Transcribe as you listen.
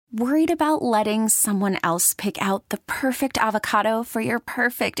Worried about letting someone else pick out the perfect avocado for your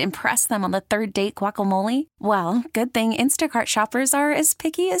perfect impress them on the third date guacamole? Well, good thing Instacart shoppers are as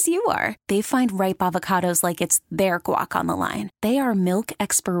picky as you are. They find ripe avocados like it's their guac on the line. They are milk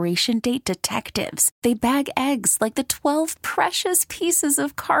expiration date detectives. They bag eggs like the 12 precious pieces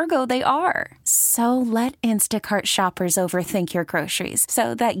of cargo they are. So let Instacart shoppers overthink your groceries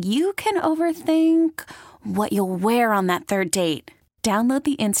so that you can overthink what you'll wear on that third date. Download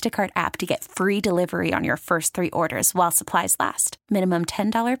the Instacart app to get free delivery on your first 3 orders while supplies last. Minimum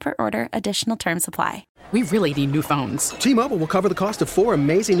 $10 per order. Additional terms apply. We really need new phones. T-Mobile will cover the cost of 4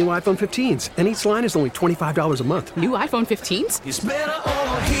 amazing new iPhone 15s, and each line is only $25 a month. New iPhone 15s? It's better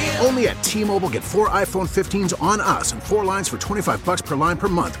over here. Only at T-Mobile, get 4 iPhone 15s on us and 4 lines for $25 per line per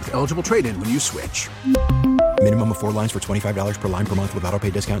month with eligible trade-in when you switch. Minimum of 4 lines for $25 per line per month with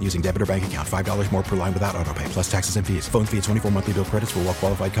autopay discount using debit or bank account. $5 more per line without autopay, plus taxes and fees. Phone fee at 24 monthly bill credits for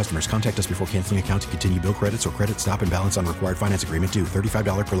well-qualified customers. Contact us before canceling account to continue bill credits or credit stop and balance on required finance agreement due.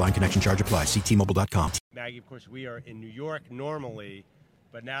 $35 per line connection charge applies. See T-Mobile.com. Maggie, of course, we are in New York normally,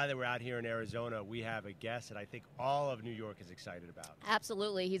 but now that we're out here in Arizona, we have a guest that I think all of New York is excited about.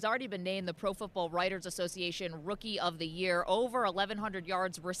 Absolutely. He's already been named the Pro Football Writers Association Rookie of the Year, over 1,100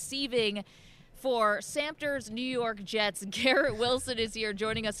 yards receiving for Samter's New York Jets. Garrett Wilson is here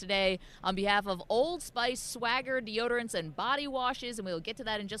joining us today on behalf of Old Spice Swagger deodorants and body washes, and we'll get to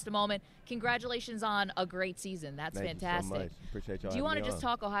that in just a moment. Congratulations on a great season. That's Thank fantastic. You so much. Appreciate y'all. Do you want to just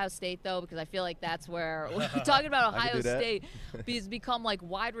talk Ohio State, though? Because I feel like that's where we're talking about Ohio State has become like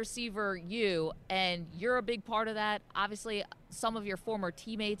wide receiver you, and you're a big part of that. Obviously, some of your former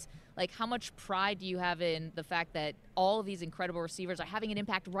teammates. Like, how much pride do you have in the fact that all of these incredible receivers are having an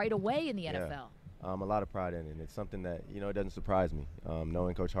impact right away in the NFL? A lot of pride in it. It's something that, it doesn't surprise me.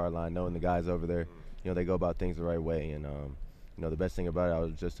 Knowing Coach Hardline, knowing the guys over there, they go about things the right way. And, the best thing about it, I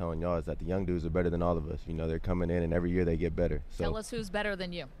was just telling y'all, is that the young dudes are better than all of us. They're coming in, and every year they get better. So, tell us who's better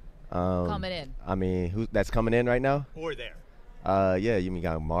than you coming in. I mean, that's coming in right now? Or there. Yeah, you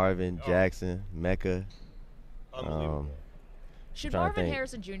got Marvin, Jackson, Mecca. Unbelievable. Should Marvin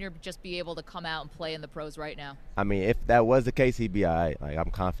Harrison Jr. just be able to come out and play in the pros right now? I mean, if that was the case, he'd be all right. Like, I'm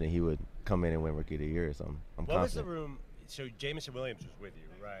confident he would come in and win Rookie of the Year or something. I'm confident. What was the room? So Jameson Williams was with you,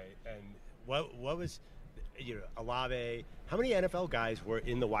 right? And what was, Olave? How many NFL guys were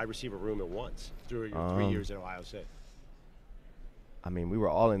in the wide receiver room at once through your 3 years at Ohio State? I mean, we were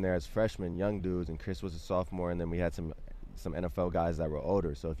all in there as freshmen, young dudes, and Chris was a sophomore, and then we had some NFL guys that were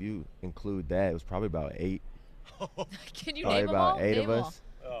older. So if you include that, it was probably about 8. Can you probably name about them all? 8 of us.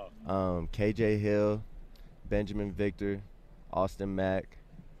 KJ Hill, Benjamin Victor, Austin Mack.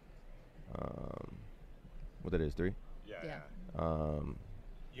 What that is, 3? Yeah.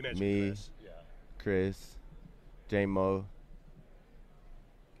 You mentioned me, Chris. Yeah. Chris, J-Mo.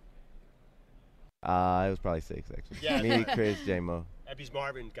 It was probably 6, actually. Yeah, me, Chris, J-Mo. Because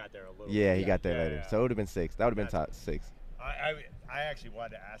Marvin got there a little. Yeah, he got there later. Yeah. So it would have been 6. That would have been top 6. I actually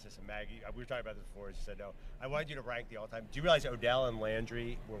wanted to ask this of Maggie. We were talking about this before. She said no. I wanted you to rank the all-time. Do you realize Odell and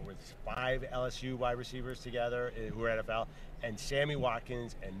Landry were with 5 LSU wide receivers together who were NFL, and Sammy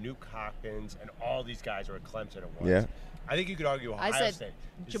Watkins and Nuke Hopkins and all these guys were at Clemson at once? Yeah. I think you could argue Ohio State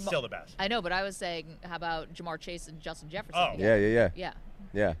is still the best. I know, but I was saying, how about Jamar Chase and Justin Jefferson? Oh. Yeah.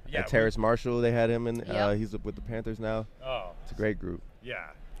 Yeah, and Terrace Marshall, they had him in. He's with the Panthers now. Oh, it's a great group. Yeah.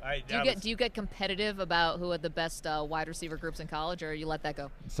 Do you get competitive about who had the best wide receiver groups in college, or you let that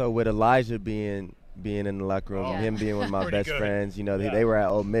go? So with Elijah being in the locker room, him being one of my best friends, they were at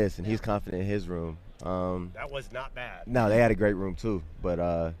Ole Miss, and he's confident in his room. That was not bad. No, they had a great room too,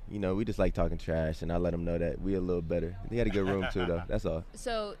 but we just like talking trash, and I let them know that we a little better. They had a good room too, though. That's all.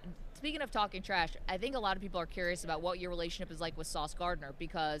 So, speaking of talking trash, I think a lot of people are curious about what your relationship is like with Sauce Gardner,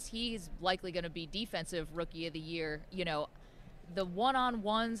 because he's likely going to be Defensive Rookie of the Year. The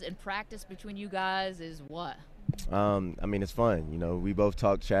one-on-ones in practice between you guys is what? I mean, it's fun. We both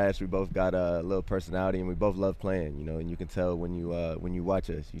talk trash. We both got a little personality, and we both love playing. And you can tell when you watch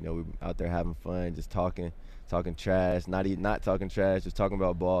us. We're out there having fun, just talking trash, not talking trash, just talking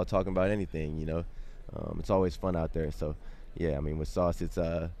about ball, talking about anything. It's always fun out there. So, yeah, I mean, with Sauce, it's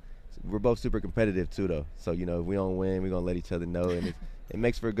we're both super competitive too, though. So, if we don't win, we're gonna let each other know, and it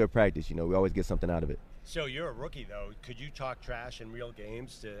makes for a good practice. We always get something out of it. So you're a rookie, though. Could you talk trash in real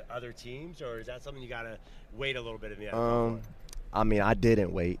games to other teams, or is that something you got to wait a little bit in the NFL for? I mean, I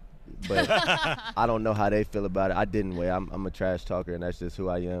didn't wait, but I don't know how they feel about it. I didn't wait. I'm a trash talker, and that's just who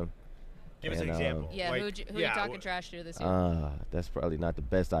I am. Give us an example. Yeah, who you talking trash to this year? That's probably not the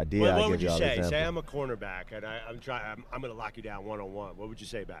best idea. What I'll would give you y'all say? example. Say I'm a cornerback, and I'm going to lock you down one-on-one. What would you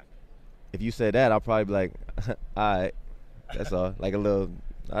say back? If you say that, I'll probably be like, all right. That's all. Like a little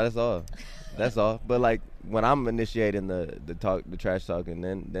That's all. That's all. But like when I'm initiating the trash talking,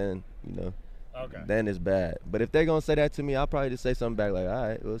 then you know, then it's bad. But if they're gonna say that to me, I'll probably just say something back like, all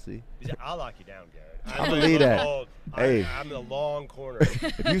right, we'll see. I'll lock you down, Garrett. I believe that. Hey, I'm in the long corner.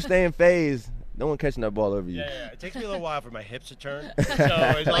 If you stay in phase, no one catching that ball over you. Yeah. It takes me a little while for my hips to turn. So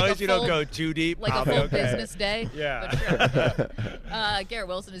as long as you don't go too deep, like I'll a full be okay. business day. Yeah. But sure. Garrett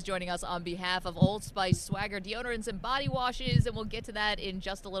Wilson is joining us on behalf of Old Spice Swagger deodorants and body washes, and we'll get to that in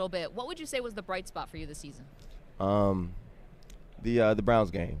just a little bit. What would you say was the bright spot for you this season? The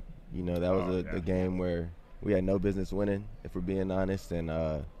Browns game. You know, that was a game where we had no business winning, if we're being honest, and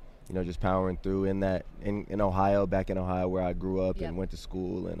you know, just powering through in Ohio, back in Ohio where I grew up and went to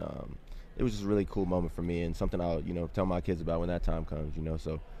school, and it was just a really cool moment for me and something I'll, you know, tell my kids about when that time comes, you know.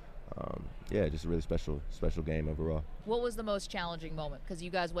 So, yeah, just a really special game overall. What was the most challenging moment? Because you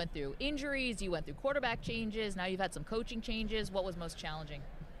guys went through injuries, you went through quarterback changes, now you've had some coaching changes. What was most challenging?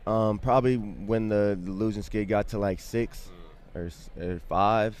 Probably when the losing skid got to like 6 or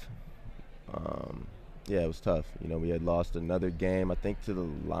 5. Yeah, it was tough. You know, we had lost another game, I think to the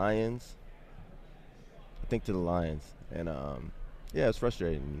Lions. And, yeah, it was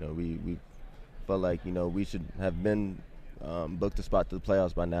frustrating. You know, we felt like, you know, we should have been booked a spot to the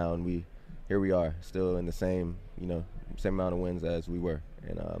playoffs by now, and here we are, still in the same amount of wins as we were.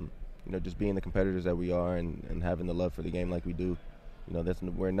 And, you know, just being the competitors that we are and having the love for the game like we do, you know, that's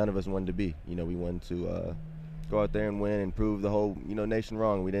where none of us wanted to be. You know, we wanted to go out there and win and prove the whole, you know, nation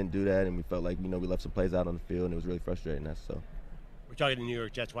wrong. We didn't do that, and we felt like, you know, we left some plays out on the field, and it was really frustrating us. So. We're talking to New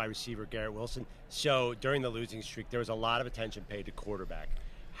York Jets wide receiver Garrett Wilson. So during the losing streak, there was a lot of attention paid to quarterback.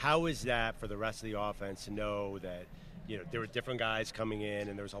 How is that for the rest of the offense to know that, you know, there were different guys coming in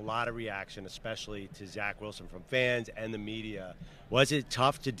and there was a lot of reaction, especially to Zach Wilson from fans and the media? Was it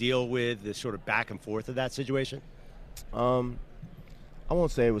tough to deal with the sort of back and forth of that situation? I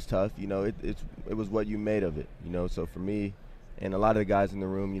won't say it was tough. You know, it was what you made of it. You know, so for me and a lot of the guys in the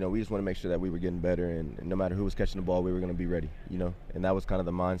room, you know, we just want to make sure that we were getting better, and no matter who was catching the ball, we were going to be ready. You know, and that was kind of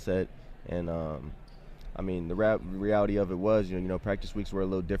the mindset. And I mean, the reality of it was, you know, practice weeks were a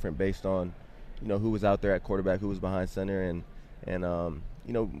little different based on, you know, who was out there at quarterback, who was behind center, and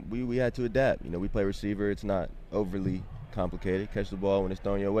you know, we had to adapt. You know, we play receiver; it's not overly complicated. Catch the ball when it's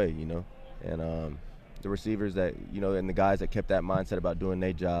thrown your way. You know, and the receivers that, you know, and the guys that kept that mindset about doing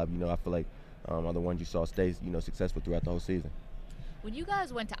their job, you know, I feel like are the ones you saw stay, you know, successful throughout the whole season. When you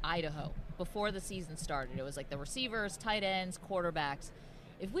guys went to Idaho before the season started, it was like the receivers, tight ends, quarterbacks.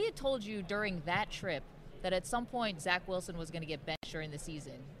 If we had told you during that trip that at some point Zach Wilson was going to get benched during the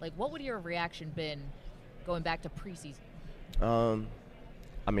season, like, what would your reaction been going back to preseason?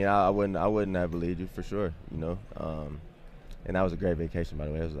 I mean, I wouldn't have believed you for sure, you know. And that was a great vacation, by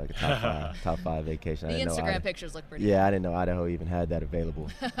the way. It was like a top five vacation. The Instagram pictures look pretty. Yeah, I didn't know Idaho even had that available,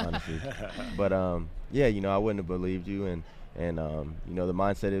 honestly. But yeah, you know, I wouldn't have believed you, and you know, the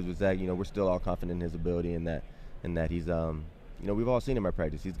mindset is with Zach. You know, we're still all confident in his ability, and that he's you know, we've all seen him at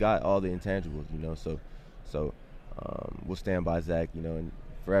practice. He's got all the intangibles, you know. So we'll stand by Zach, you know, and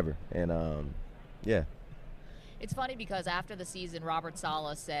forever. And yeah. It's funny because after the season, Robert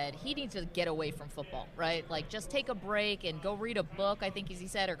Saleh said he needs to get away from football, right? Like, just take a break and go read a book, I think as he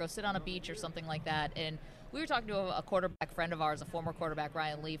said, or go sit on a beach or something like that. And we were talking to a quarterback friend of ours, a former quarterback,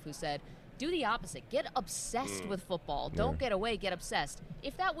 Ryan Leaf, who said, do the opposite. Get obsessed with football. Don't get away. Get obsessed.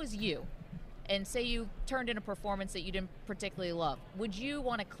 If that was you, and say you turned in a performance that you didn't particularly love, would you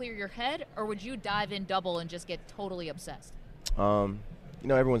want to clear your head, or would you dive in double and just get totally obsessed? You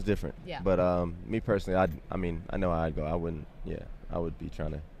know, everyone's different. Yeah. But me personally, I mean, I know how I'd go. I wouldn't. Yeah, I would be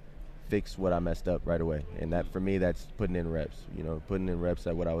trying to fix what I messed up right away. And that, for me, that's putting in reps. You know, putting in reps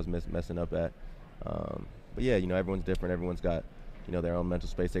at what I was messing up at. But yeah, you know, everyone's different. Everyone's got, you know, their own mental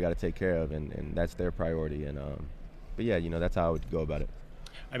space they got to take care of, and that's their priority. And but yeah, you know, that's how I would go about it.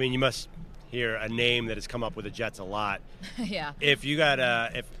 I mean, you must hear a name that has come up with the Jets a lot. Yeah. If you got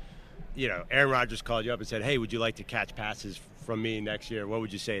if you know, Aaron Rodgers called you up and said, "Hey, would you like to catch passes from me next year?" What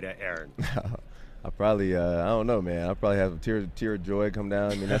would you say to Aaron? I probably, I don't know, man. I probably have a tear of joy come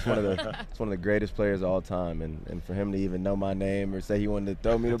down. I mean, that's one of the greatest players of all time, and for him to even know my name or say he wanted to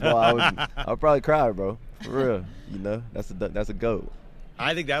throw me the ball, I'd probably cry, bro. For real, you know, that's a GOAT.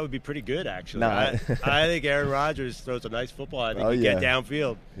 I think that would be pretty good, actually. Nah. I think Aaron Rodgers throws a nice football. I think he get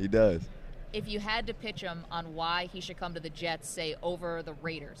downfield. He does. If you had to pitch him on why he should come to the Jets, say, over the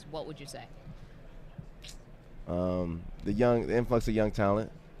Raiders, what would you say? The influx of young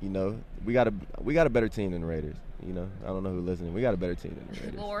talent. You know, we got a better team than the Raiders. You know, I don't know who's listening. We got a better team than the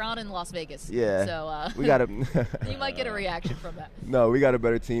Raiders. Well, we're out in Las Vegas. Yeah. So we got you might get a reaction from that. No, we got a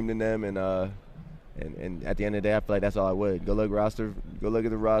better team than them, and And at the end of the day, I feel like that's all I would. Go look at the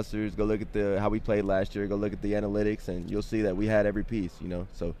rosters, go look at how we played last year, go look at the analytics, and you'll see that we had every piece,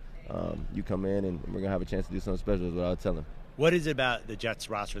 So you come in and we're going to have a chance to do something special is what I'll tell them. What is it about the Jets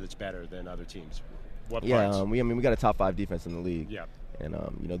roster that's better than other teams? What parts? Yeah, we got a top 5 defense in the league. Yeah. And,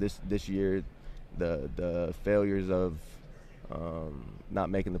 this year, the failures of not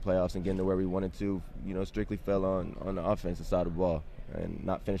making the playoffs and getting to where we wanted to, strictly fell on the offensive side of the ball. And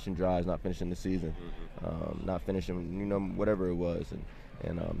not finishing drives, not finishing the season, not finishing, whatever it was,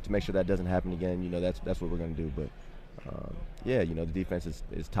 and to make sure that doesn't happen again, that's what we're going to do. But the defense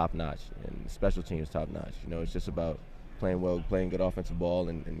is top notch, and special teams is top notch. It's just about playing well, playing good offensive ball,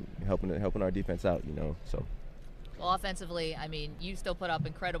 and helping our defense out. So. Well, offensively, I mean, you still put up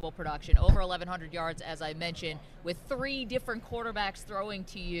incredible production, over 1,100 yards, as I mentioned, with 3 different quarterbacks throwing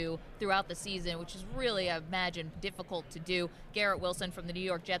to you throughout the season, which is really, I imagine, difficult to do. Garrett Wilson from the New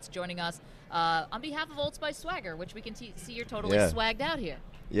York Jets joining us on behalf of Old Spice Swagger, which we can see you're totally swagged out here.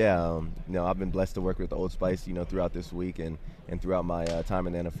 Yeah, I've been blessed to work with Old Spice, throughout this week and throughout my time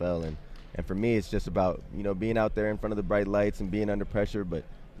in the NFL. And for me, it's just about, being out there in front of the bright lights and being under pressure, but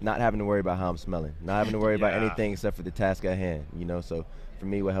not having to worry about how I'm smelling, not having to worry about anything except for the task at hand, So for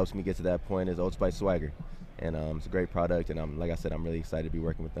me, what helps me get to that point is Old Spice Swagger. And it's a great product, and like I said, I'm really excited to be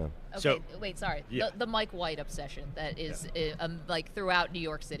working with them. Okay, wait, sorry. Yeah. The Mike White obsession that is like throughout New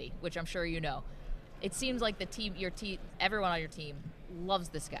York City, which I'm sure you know. It seems like everyone on your team loves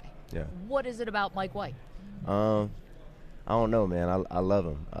this guy. Yeah. What is it about Mike White? I don't know, man. I love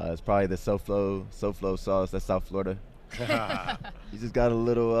him. It's probably the SoFlo sauce. That's South Florida. He's just got a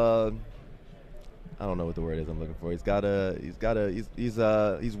little. I don't know what the word is I'm looking for. He's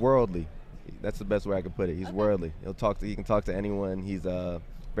worldly. That's the best way I can put it. He's worldly. He can talk to anyone. He's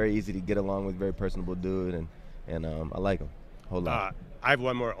very easy to get along with, very personable dude, and I like him a whole lot. I have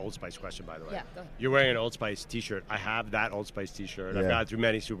one more Old Spice question, by the way. Yeah, go ahead. You're wearing an Old Spice T-shirt. I have that Old Spice T-shirt. Yeah. I've got it through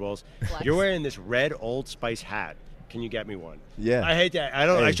many Super Bowls. Flex. You're wearing this red Old Spice hat. Can you get me one? Yeah. I hate that.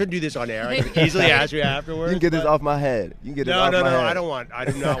 I shouldn't do this on air. I can easily ask you afterwards. You can get this off my head. No, I do not want to. I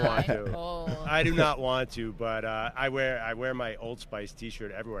do not want to. But I wear my Old Spice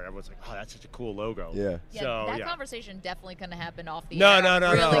T-shirt everywhere. Everyone's like, "Oh, that's such a cool logo." Yeah. So that conversation definitely couldn't have happened off the No. air. I'm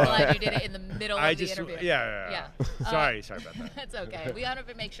really glad you did it in the middle of the interview. Yeah. Sorry about that. That's okay. We ought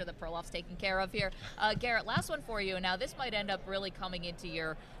to make sure the Perloff's taken care of here. Garrett, last one for you. Now, this might end up really coming into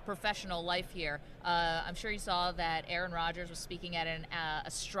your professional life here. I'm sure you saw that Aaron Rodgers was speaking at an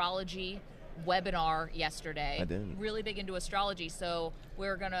astrology webinar yesterday. I did. Really big into astrology. So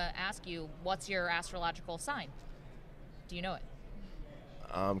we're going to ask you, what's your astrological sign? Do you know it?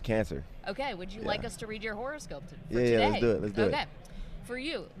 Cancer. Okay. Would you like us to read your horoscope for today? Yeah, let's do it. Okay. For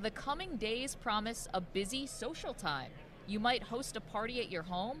you, the coming days promise a busy social time. You might host a party at your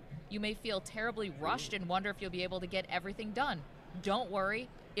home. You may feel terribly rushed and wonder if you'll be able to get everything done. Don't worry.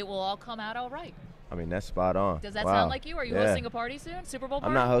 It will all come out all right. I mean, that's spot on. Does that sound like you? Are you hosting a party soon? Super Bowl party?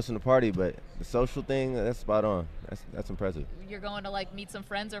 I'm not hosting a party, but the social thing, that's spot on. That's impressive. You're going to, meet some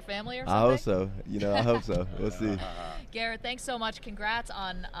friends or family or something? I hope so. I hope so. We'll see. Garrett, thanks so much. Congrats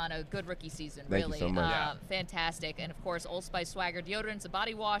on a good rookie season. Thank really. you so much. Fantastic. And, of course, Old Spice Swagger deodorants and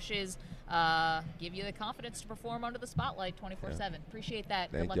body washes give you the confidence to perform under the spotlight 24/7. Appreciate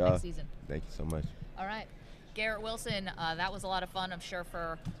that. Good luck next season. Thank you so much. All right. Garrett Wilson, that was a lot of fun, I'm sure,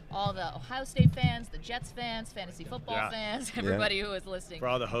 for all the Ohio State fans, the Jets fans, fantasy football fans, everybody who is listening. For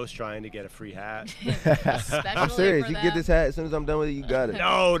all the hosts trying to get a free hat. I'm serious. You can get this hat as soon as I'm done with it. You got it.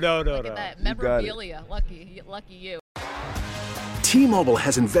 No. Look at that. Memorabilia. Lucky you. T-Mobile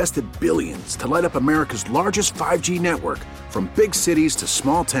has invested billions to light up America's largest 5G network, from big cities to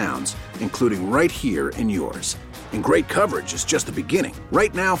small towns, including right here in yours. And great coverage is just the beginning.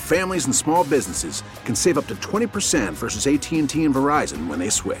 Right now, families and small businesses can save up to 20% versus AT&T and Verizon when they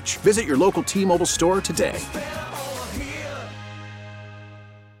switch. Visit your local T-Mobile store today.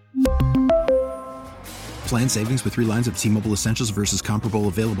 Plan savings with 3 lines of T-Mobile Essentials versus comparable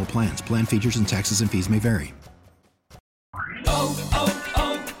available plans. Plan features and taxes and fees may vary.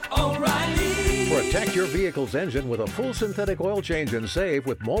 Protect your vehicle's engine with a full synthetic oil change and save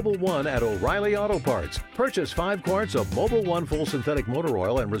with Mobil 1 at O'Reilly Auto Parts. Purchase 5 quarts of Mobil 1 full synthetic motor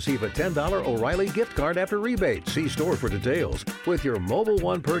oil and receive a $10 O'Reilly gift card after rebate. See store for details. With your Mobil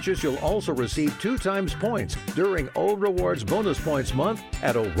 1 purchase, you'll also receive 2 times points during O Rewards Bonus Points Month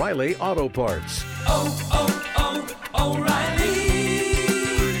at O'Reilly Auto Parts.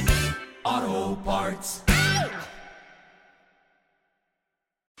 O'Reilly Auto Parts.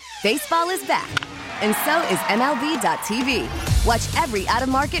 Baseball is back, and so is MLB.tv. Watch every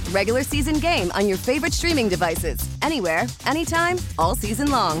out-of-market regular season game on your favorite streaming devices, anywhere, anytime, all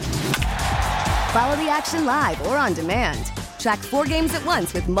season long. Follow the action live or on demand. Track 4 games at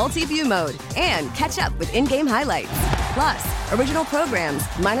once with multi-view mode and catch up with in-game highlights. Plus, original programs,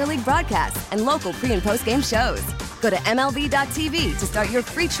 minor league broadcasts, and local pre- and post-game shows. Go to MLB.tv to start your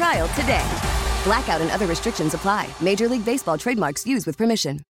free trial today. Blackout and other restrictions apply. Major League Baseball trademarks used with permission.